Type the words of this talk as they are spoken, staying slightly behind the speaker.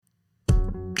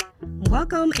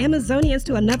Welcome, Amazonians,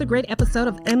 to another great episode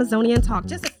of Amazonian Talk.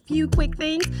 Just a few quick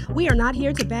things. We are not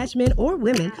here to bash men or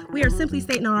women. We are simply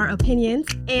stating our opinions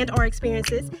and our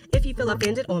experiences. If you feel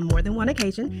offended on more than one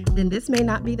occasion, then this may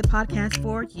not be the podcast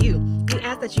for you. We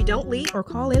ask that you don't leave or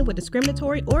call in with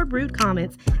discriminatory or rude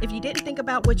comments. If you didn't think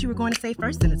about what you were going to say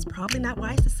first, then it's probably not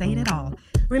wise to say it at all.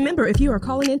 Remember, if you are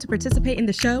calling in to participate in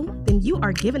the show, then you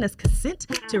are giving us consent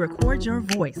to record your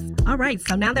voice. All right,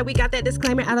 so now that we got that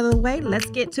disclaimer out of the way, let's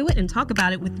get to it and talk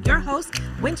about it with your hosts,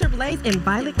 Winter Blaze and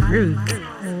Violet Cruz.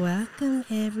 Welcome,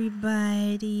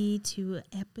 everybody, to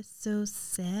episode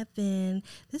 7.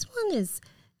 This one is,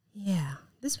 we're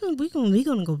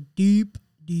gonna go deep.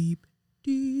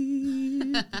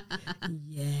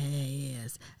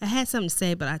 Yes. I had something to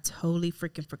say, but I totally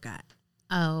freaking forgot.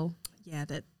 Oh. Yeah,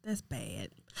 that's bad.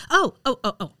 Oh,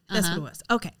 that's what it was.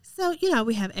 Okay, so,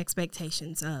 we have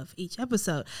expectations of each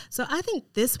episode. So I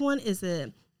think this one is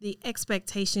the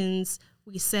expectations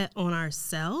we set on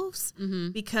ourselves,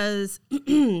 because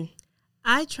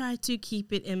I try to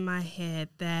keep it in my head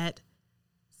that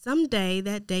someday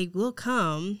that day will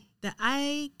come that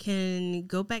I can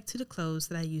go back to the clothes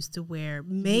that I used to wear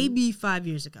maybe 5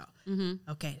 years ago.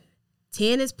 Okay,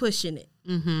 10 is pushing it.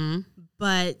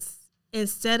 But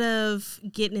instead of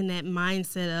getting in that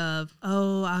mindset of,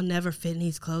 oh, I'll never fit in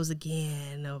these clothes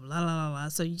again, or blah, blah, blah, blah,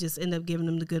 so you just end up giving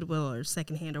them the Goodwill or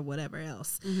secondhand or whatever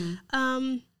else.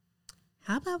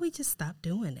 How about we just stop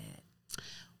doing that?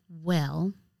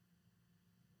 Well,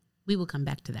 we will come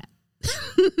back to that.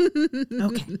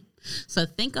 Okay. So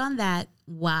think on that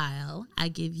while I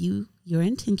give you your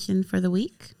intention for the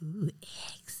week. Ooh,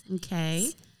 excellent. Okay.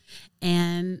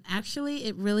 And actually,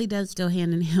 it really does go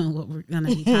hand in hand with what we're going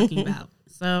to be talking about.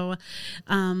 So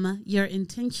your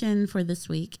intention for this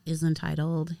week is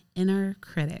entitled Inner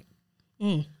Critic.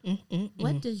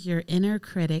 What does your inner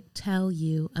critic tell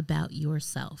you about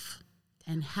yourself?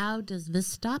 And how does this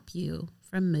stop you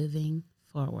from moving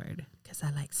forward? Because I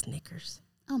like Snickers.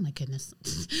 Oh, my goodness.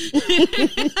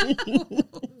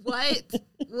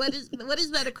 What is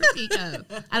that a critique of?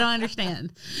 I don't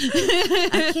understand.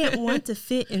 I can't want to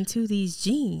fit into these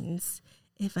jeans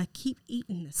if I keep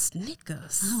eating the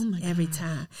Snickers every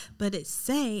time. But it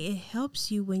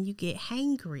helps you when you get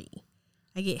hangry.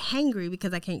 I get hangry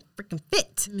because I can't freaking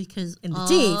fit in the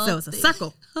jeans, so it's a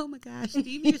circle. Oh my gosh,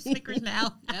 leave your Snickers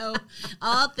now. No,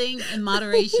 all things in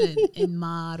moderation.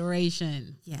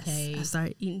 Yes, okay. I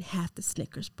started eating half the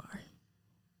Snickers bar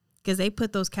because they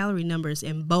put those calorie numbers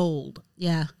in bold.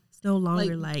 Yeah, it's no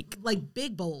longer like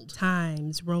big bold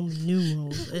times Roman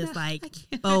numerals. It's like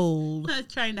bold. I'm not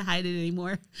trying to hide it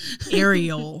anymore.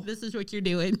 Arial. This is what you're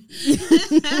doing.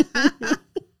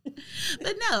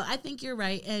 But no, I think you're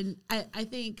right. And I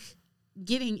think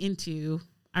getting into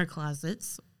our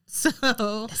closets. So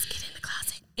let's get in the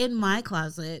closet. In my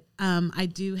closet, I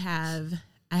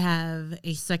have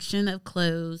a section of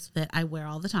clothes that I wear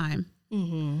all the time.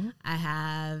 I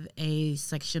have a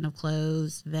section of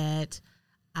clothes that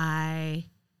I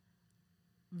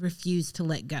refuse to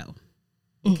let go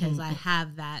because I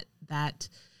have that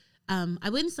I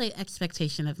wouldn't say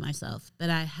expectation of myself,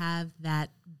 but I have that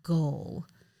goal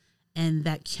and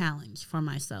that challenge for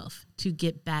myself to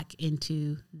get back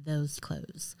into those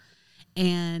clothes.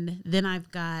 And then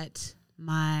I've got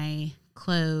my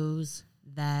clothes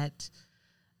that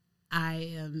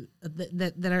I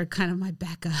that are kind of my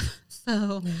backup.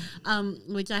 So,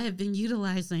 which I have been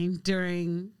utilizing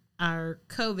during our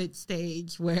COVID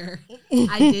stage where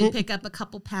I did pick up a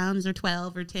couple pounds or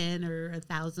 12 or 10 or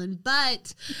 1,000,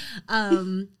 but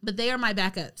they are my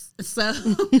backups. So,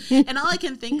 and all I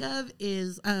can think of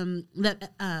is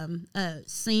that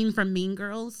scene from Mean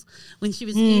Girls when she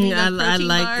was eating the protein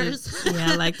bars.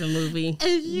 I like the movie.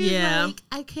 And she was like,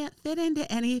 I can't fit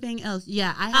into anything else.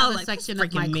 Yeah, I have a section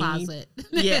of my closet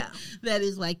that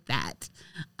is like that.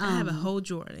 I have a whole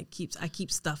drawer and I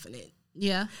keep stuffing it.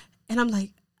 Yeah. And I'm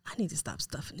like, I need to stop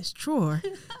stuffing this drawer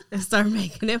and start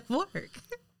making it work.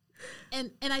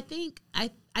 And I think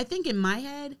in my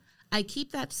head, I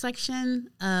keep that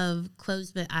section of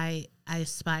clothes that I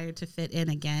aspire to fit in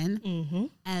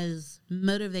again as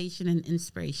motivation and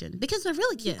inspiration because they're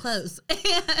really cute clothes.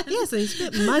 Yes, and you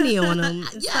spend money on them.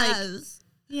 It's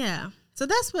yes. So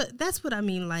that's what I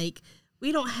mean. Like,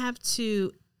 we don't have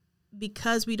to,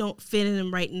 because we don't fit in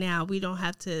them right now, we don't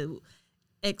have to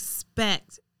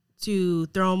expect to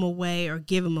throw them away or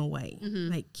give them away.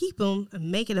 Like, keep them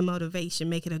and make it a motivation,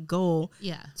 make it a goal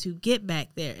to get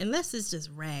back there. Unless it's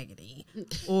just raggedy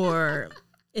or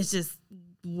it's just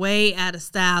way out of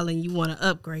style and you want to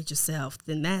upgrade yourself,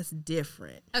 then that's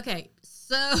different. Okay,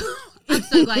 so I'm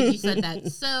so glad you said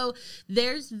that. So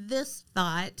there's this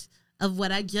thought of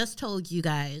what I just told you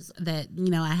guys, that,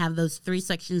 I have those 3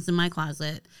 sections in my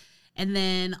closet. And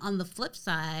then on the flip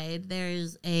side,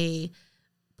 there's a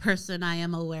person I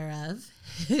am aware of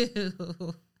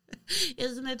who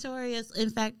is notorious. In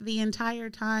fact, the entire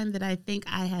time that I think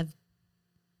I have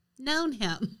known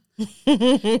him,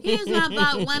 he has not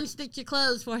bought one stitch of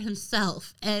clothes for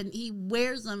himself, and he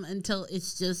wears them until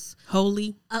it's just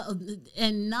holy,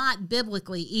 and not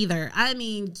biblically either. I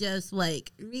mean, just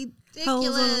like ridiculous.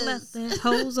 Holes on the left and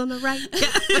holes on the right.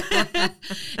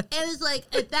 And it's like,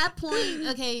 at that point,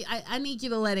 okay, I need you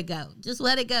to let it go. Just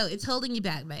let it go. It's holding you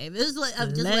back, babe. Just let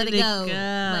it go.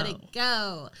 Let it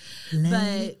go.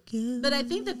 But I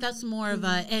think that's more of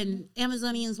a, and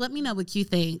Amazonians, let me know what you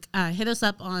think. Hit us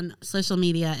up on social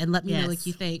media and let me know what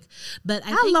you think. But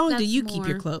how long do you keep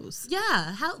your clothes?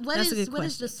 Yeah. What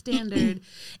is the standard?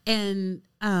 And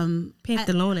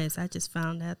pantalones. I just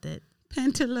found out that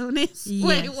pantalones. Yes.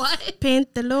 Wait, what?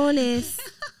 Pantalones.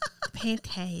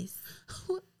 Panties.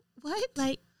 What?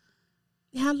 Like,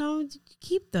 how long did you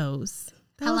keep those?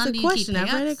 That how was long a do question. You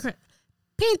keep I read it.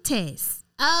 Panties.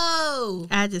 Oh.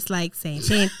 I just like saying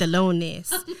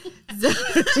pantalones.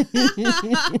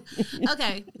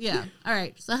 Okay. Yeah. All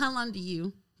right. So how long do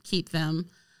you keep them?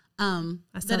 I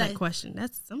saw that question.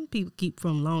 That's some people keep for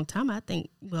a long time. I think,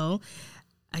 well,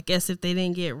 I guess if they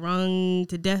didn't get wrung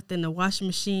to death in the washing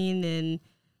machine and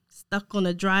stuck on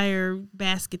a dryer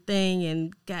basket thing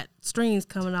and got strings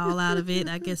coming all out of it,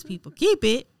 I guess people keep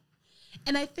it.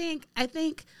 And I think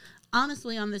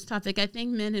honestly, on this topic, I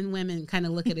think men and women kind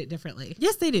of look at it differently.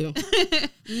 Yes, they do.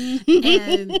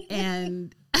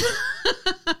 and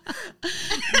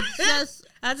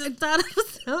I just thought of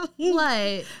something.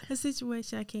 What? A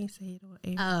situation I can't say it on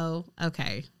air. Oh,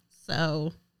 okay.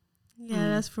 So yeah,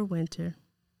 that's for winter.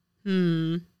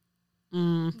 Okay.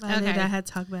 I had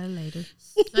to talk about it later.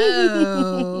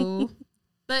 So,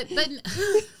 but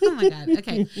oh my God.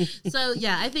 Okay. So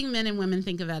yeah, I think men and women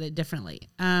think about it differently.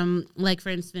 Like for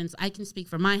instance, I can speak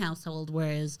for my household,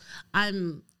 whereas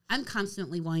I'm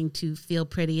constantly wanting to feel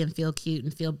pretty and feel cute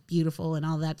and feel beautiful and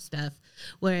all that stuff.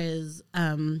 Whereas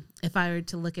if I were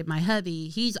to look at my hubby,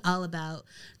 he's all about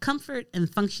comfort and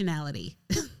functionality.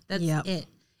 That's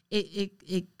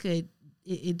it.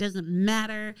 It doesn't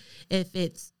matter if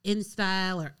it's in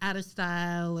style or out of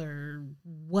style or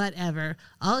whatever.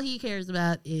 All he cares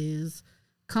about is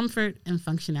comfort and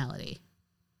functionality.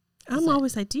 I'm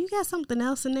always like, do you got something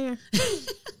else in there?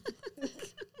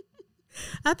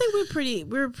 I think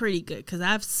we're pretty good because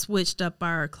I've switched up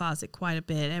our closet quite a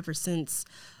bit ever since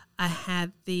I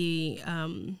had the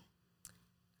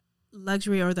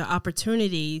luxury or the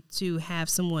opportunity to have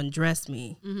someone dress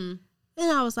me. Mm-hmm.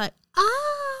 And I was like,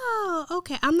 oh,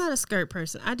 okay. I'm not a skirt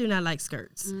person. I do not like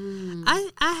skirts.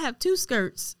 I have 2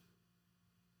 skirts.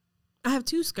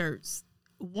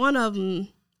 One of them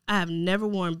I have never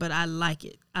worn, but I like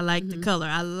it. I like the color.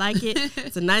 I like it.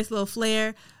 It's a nice little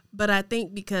flare. But I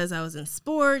think because I was in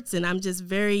sports and I'm just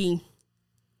very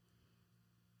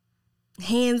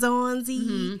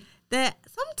hands-on-y, that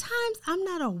sometimes I'm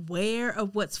not aware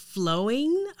of what's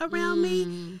flowing around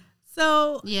me.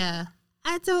 So yeah,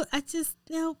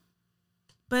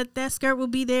 but that skirt will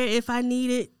be there if I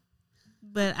need it.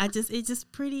 But it's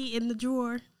just pretty in the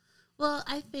drawer. Well,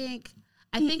 I think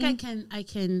I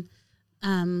can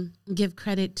give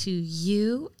credit to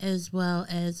you as well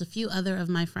as a few other of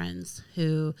my friends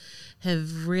who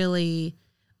have really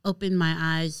opened my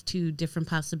eyes to different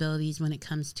possibilities when it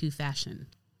comes to fashion.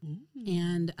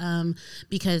 And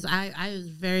because I was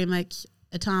very much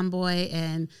a tomboy,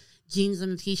 and jeans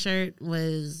and a t-shirt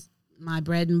was my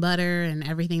bread and butter and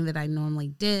everything that I normally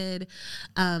did,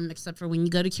 except for when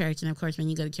you go to church. And of course, when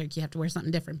you go to church, you have to wear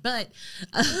something different. But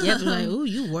you have to be like, ooh,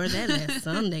 you wore that last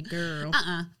Sunday, girl.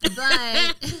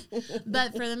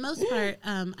 But for the most part,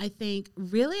 I think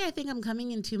I'm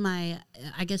coming into my,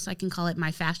 I guess I can call it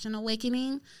my fashion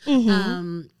awakening.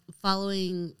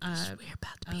 Following. We're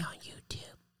about to be on YouTube.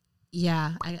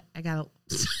 Yeah, I got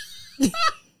to.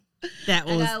 That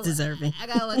was deserving. I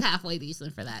gotta look halfway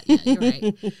decent for that. Yeah, you're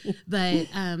right. But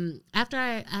after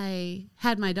I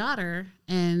had my daughter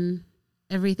and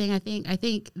everything, I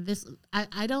think this.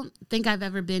 I don't think I've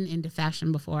ever been into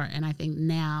fashion before, and I think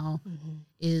now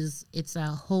it's a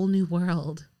whole new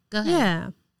world. Go ahead. Yeah,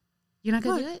 you're not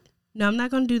gonna do it. No, I'm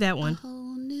not gonna do that one. A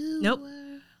whole new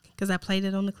world. Because I played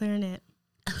it on the clarinet.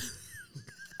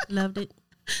 Loved it.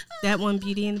 That one,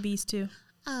 Beauty and the Beast too.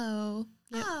 Oh.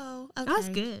 Yep. Oh, okay. I was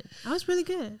good. I was really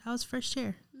good. I was first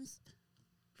chair.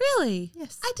 Really?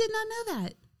 Yes. I did not know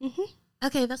that.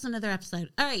 Okay, that's another episode.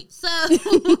 All right, so,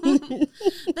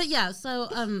 but yeah, so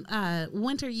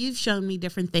Winter, you've shown me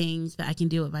different things that I can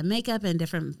do with my makeup and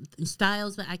different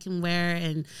styles that I can wear,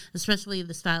 and especially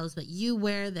the styles that you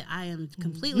wear that I am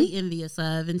completely envious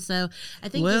of. And so I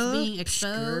think just being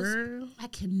exposed, I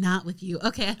cannot with you.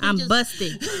 Okay, I'm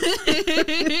busting.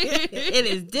 It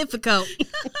is difficult.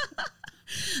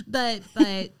 but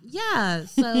yeah,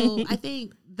 so I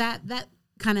think that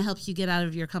kind of helps you get out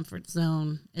of your comfort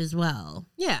zone as well.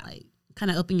 Yeah. Like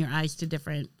kind of open your eyes to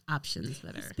different options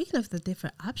that are. Speaking of the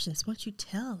different options, why don't you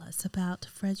tell us about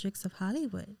Fredericks of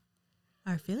Hollywood,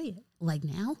 our affiliate? Like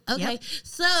now? Okay. Yep.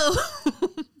 So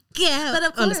Yeah, but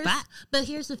of course, on the spot. But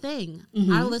here's the thing.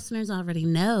 Our listeners already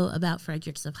know about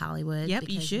Fredericks of Hollywood. Yep,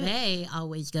 because you should. They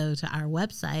always go to our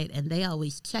website and they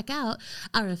always check out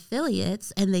our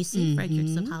affiliates and they see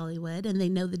Fredericks of Hollywood and they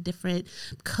know the different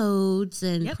codes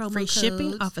and promo free codes.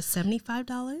 shipping off of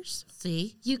 $75.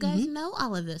 See, you guys know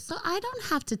all of this. So I don't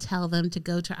have to tell them to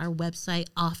go to our website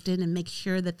often and make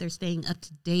sure that they're staying up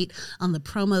to date on the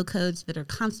promo codes that are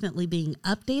constantly being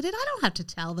updated. I don't have to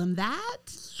tell them that.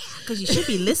 Because you should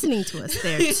be listening to us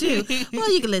there, too.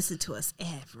 Well, you can listen to us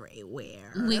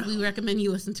everywhere. We recommend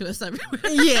you listen to us everywhere.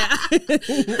 Yeah.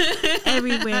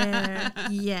 Everywhere.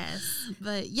 Yes.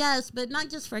 But not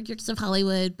just Fredericks of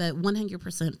Hollywood, but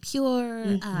 100%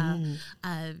 Pure,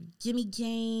 Jimmy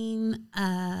Jane,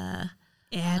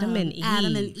 Adam and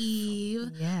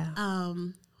Eve. Yeah.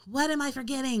 What am I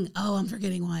forgetting? Oh, I'm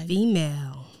forgetting one.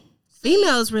 Female.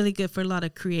 Female is really good for a lot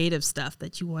of creative stuff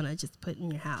that you want to just put in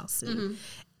your house. And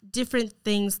different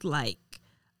things like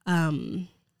that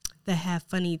have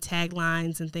funny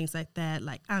taglines and things like that,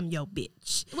 like I'm your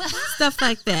bitch. Stuff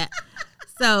like that.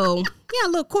 So, yeah,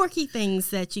 little quirky things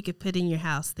that you could put in your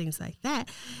house, things like that.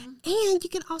 And you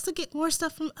can also get more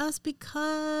stuff from us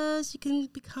because you can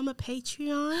become a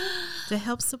Patreon to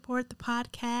help support the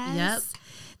podcast. Yep.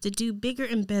 To do bigger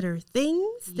and better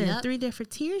things. There are 3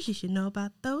 different tiers. You should know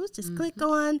about those. Just click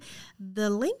on the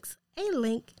links, a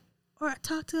link, or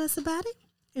talk to us about it,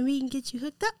 and we can get you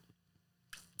hooked up.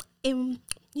 And,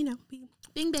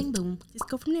 Bing, bang, boom. Just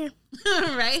go from there.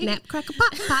 Right? Snap, crackle,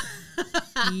 pop, pop.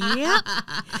 Yep.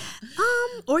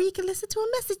 Or you can listen to a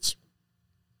message.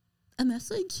 A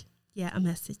message? Yeah, a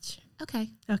message. Okay.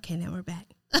 Okay, now we're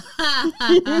back.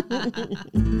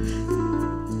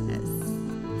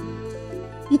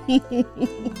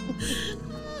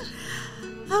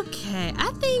 Okay,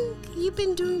 I think you've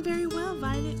been doing very well,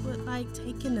 Violet, with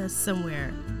taking us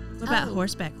somewhere. What about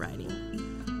horseback riding?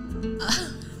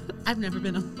 I've never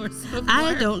been on horse before.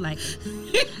 I don't like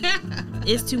it.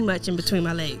 It's too much in between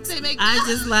my legs. I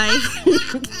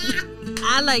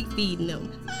like feeding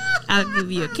them. I'll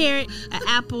give you a carrot, an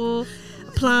apple,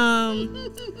 a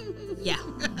plum. Yeah.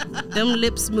 Them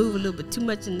lips move a little bit too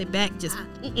much in the back. Just,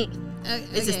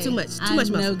 it's just too much. Too much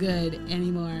muscle. No good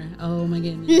anymore. Oh my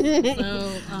goodness.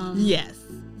 So, yes.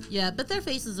 Yeah, but their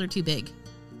faces are too big.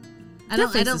 I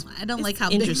don't like how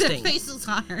big their faces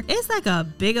are. It's like a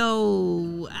big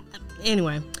old.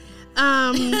 Anyway,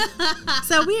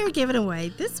 so we are giving away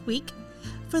this week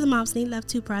for the Moms Need Love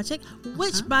 2 project,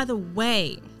 which, by the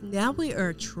way, now we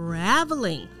are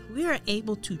traveling. We are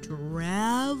able to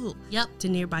travel to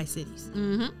nearby cities.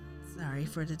 Sorry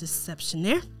for the deception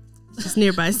there. Just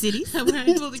nearby cities. We're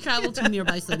able to travel to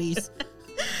nearby cities.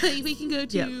 We can go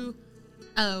to...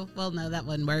 Oh, well, no, that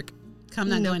wouldn't work. I'm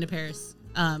not going to Paris.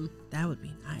 That would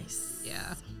be nice.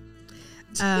 Yeah.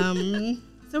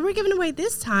 So we're giving away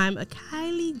this time a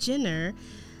Kylie Jenner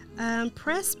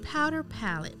pressed powder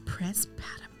palette. Pressed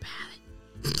powder palette.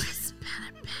 Pressed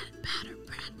powder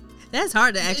palette. That's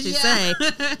hard to actually say.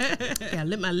 Yeah,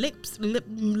 lick my lips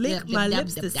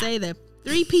to say the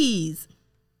 3 P's.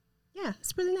 Yeah,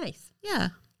 it's really nice. Yeah.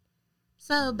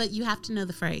 So, but you have to know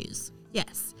the phrase.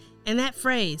 Yes. And that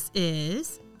phrase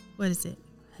is, what is it?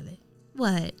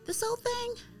 What? This whole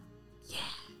thing? Yeah.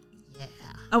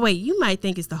 Oh, wait, you might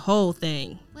think it's the whole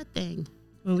thing. What thing?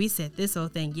 When we said this whole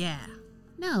thing, yeah.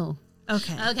 No.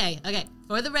 Okay.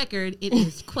 For the record, it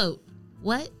is, quote,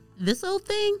 what? This whole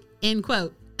thing? End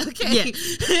quote. Okay. Yeah.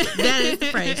 That is the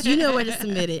phrase. You know where to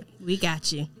submit it. We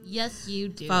got you. Yes, you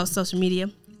do. Follow social media.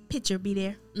 Picture be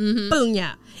there. Boom,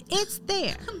 yeah. It's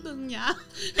there. Boom, yeah.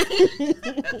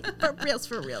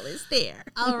 For real, it's there.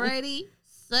 Alrighty.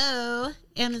 So,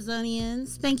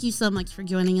 Amazonians, thank you so much for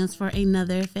joining us for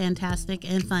another fantastic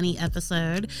and funny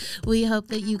episode. We hope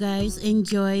that you guys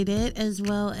enjoyed it, as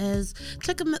well as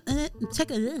took a minute to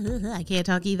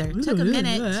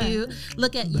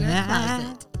look at your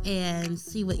closet and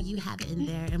see what you have in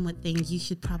there and what things you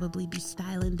should probably be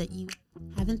styling that you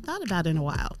haven't thought about in a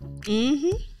while.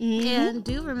 And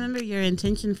do remember your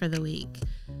intention for the week.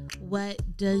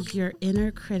 What does your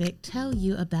inner critic tell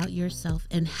you about yourself,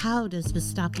 and how does this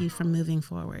stop you from moving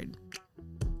forward?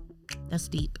 That's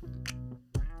deep,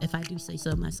 if I do say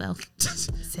so myself.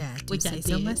 Which I say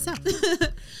so myself.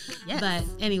 Yes. But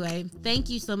anyway, thank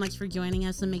you so much for joining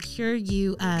us, and make sure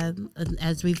you,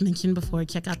 as we've mentioned before,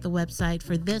 check out the website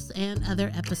for this and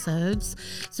other episodes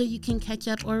so you can catch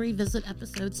up or revisit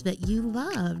episodes that you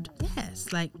loved.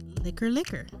 Yes, like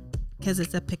liquor. Because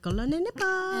it's a pickle on a nipple.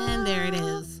 And there it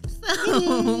is.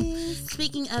 So,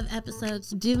 speaking of episodes,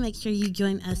 do make sure you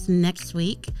join us next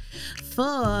week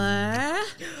for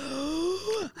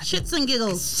Shits and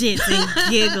Giggles. Shits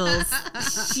and Giggles.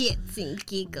 Shits and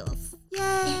Giggles.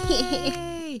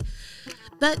 Yay!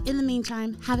 But in the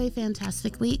meantime, have a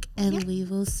fantastic week, and we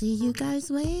will see you guys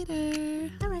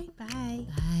later. All right.